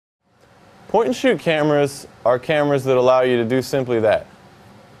Point and shoot cameras are cameras that allow you to do simply that.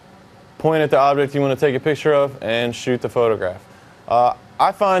 Point at the object you want to take a picture of and shoot the photograph.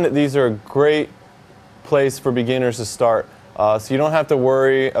 I find that these are a great place for beginners to start, so you don't have to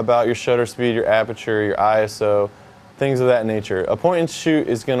worry about your shutter speed, your aperture, your ISO, things of that nature. A point and shoot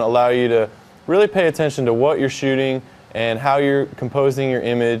is going to allow you to really pay attention to what you're shooting and how you're composing your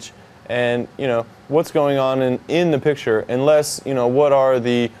image and what's going on in the picture, and less what are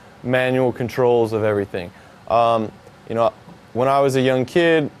the manual controls of everything. When I was a young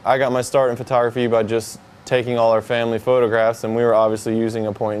kid, I got my start in photography by just taking all our family photographs, and we were obviously using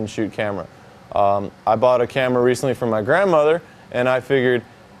a point and shoot camera. I bought a camera recently from my grandmother, and I figured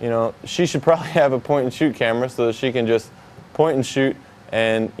she should probably have a point and shoot camera so that she can just point and shoot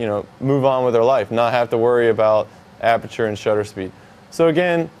and move on with her life, not have to worry about aperture and shutter speed. So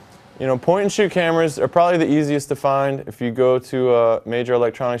again, point and shoot cameras are probably the easiest to find. If you go to a major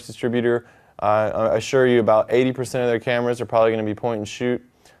electronics distributor, I assure you about 80% of their cameras are probably going to be point and shoot.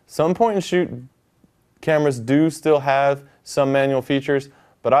 Some point and shoot cameras do still have some manual features,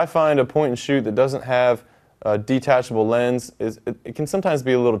 but I find a point and shoot that doesn't have a detachable lens, it can sometimes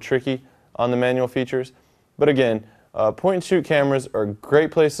be a little tricky on the manual features. But again, point and shoot cameras are a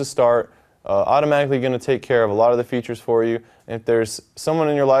great place to start, automatically going to take care of a lot of the features for you. And if there's someone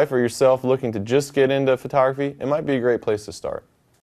in your life or yourself looking to just get into photography, it might be a great place to start.